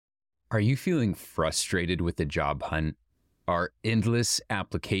Are you feeling frustrated with the job hunt? Are endless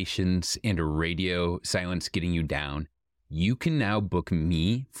applications and radio silence getting you down? You can now book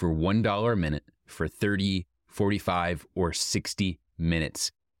me for $1 a minute for 30, 45, or 60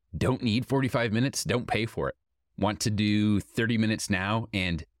 minutes. Don't need 45 minutes? Don't pay for it. Want to do 30 minutes now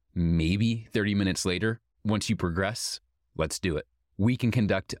and maybe 30 minutes later? Once you progress, let's do it. We can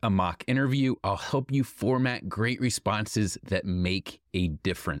conduct a mock interview. I'll help you format great responses that make a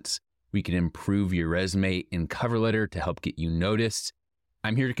difference. We can improve your resume and cover letter to help get you noticed.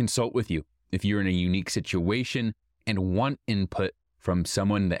 I'm here to consult with you if you're in a unique situation and want input from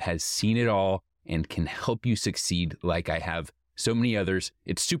someone that has seen it all and can help you succeed like I have so many others.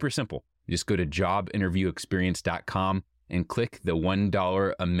 It's super simple. Just go to jobinterviewexperience.com and click the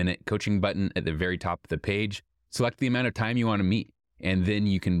 $1 a minute coaching button at the very top of the page. Select the amount of time you want to meet, and then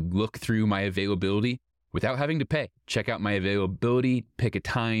you can look through my availability without having to pay. Check out my availability, pick a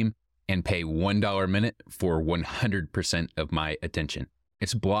time, and pay $1 a minute for 100% of my attention.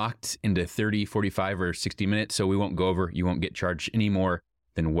 It's blocked into 30, 45, or 60 minutes, so we won't go over. You won't get charged any more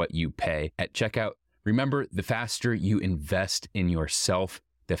than what you pay at checkout. Remember, the faster you invest in yourself,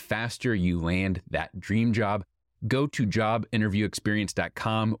 the faster you land that dream job. Go to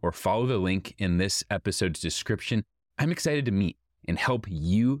jobinterviewexperience.com or follow the link in this episode's description. I'm excited to meet and help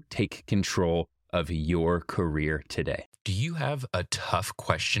you take control of your career today. Do you have a tough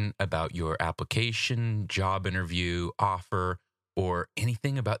question about your application, job interview, offer, or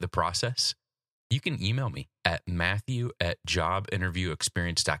anything about the process? You can email me at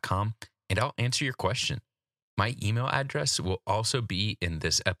matthew@jobinterviewexperience.com and I'll answer your question. My email address will also be in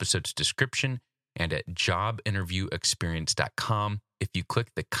this episode's description and at jobinterviewexperience.com. If you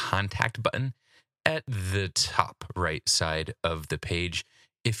click the contact button at the top right side of the page,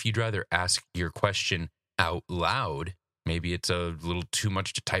 if you'd rather ask your question out loud, maybe it's a little too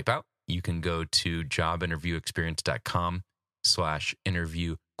much to type out, you can go to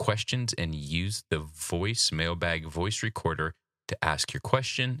jobinterviewexperience.com/interview questions and use the Mailbag voice recorder to ask your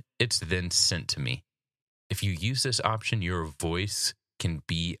question. It's then sent to me. If you use this option, your voice can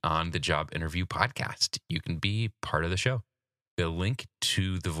be on the Job Interview podcast. You can be part of the show. The link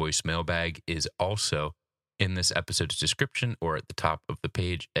to the voice Mailbag is also in this episode's description or at the top of the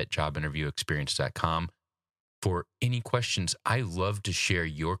page at jobinterviewexperience.com. For any questions, I love to share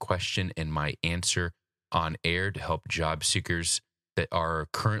your question and my answer on air to help job seekers that are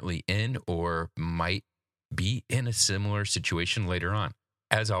currently in or might be in a similar situation later on.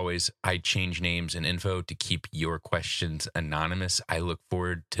 As always, I change names and info to keep your questions anonymous. I look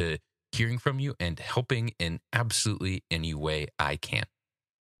forward to hearing from you and helping in absolutely any way I can.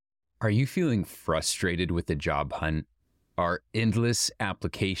 Are you feeling frustrated with the job hunt? Are endless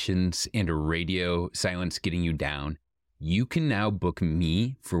applications and radio silence getting you down? You can now book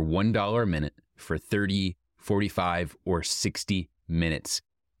me for $1 a minute for 30, 45, or 60 minutes.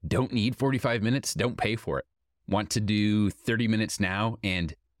 Don't need 45 minutes? Don't pay for it. Want to do 30 minutes now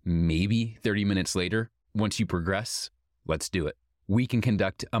and maybe 30 minutes later? Once you progress, let's do it. We can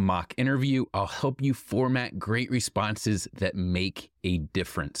conduct a mock interview. I'll help you format great responses that make a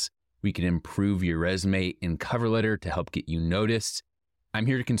difference. We can improve your resume and cover letter to help get you noticed. I'm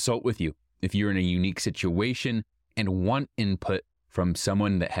here to consult with you if you're in a unique situation and want input from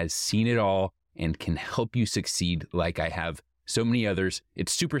someone that has seen it all and can help you succeed like I have so many others.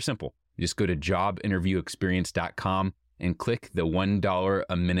 It's super simple. Just go to jobinterviewexperience.com and click the $1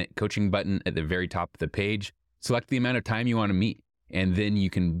 a minute coaching button at the very top of the page. Select the amount of time you want to meet, and then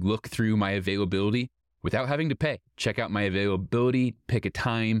you can look through my availability without having to pay. Check out my availability, pick a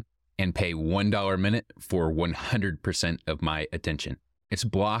time, and pay $1 a minute for 100% of my attention. It's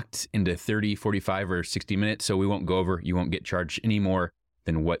blocked into 30, 45, or 60 minutes, so we won't go over. You won't get charged any more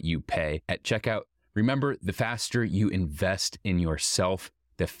than what you pay at checkout. Remember, the faster you invest in yourself,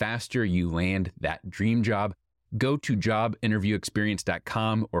 the faster you land that dream job. Go to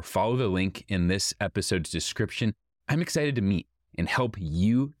jobinterviewexperience.com or follow the link in this episode's description. I'm excited to meet and help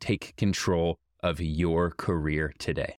you take control of your career today.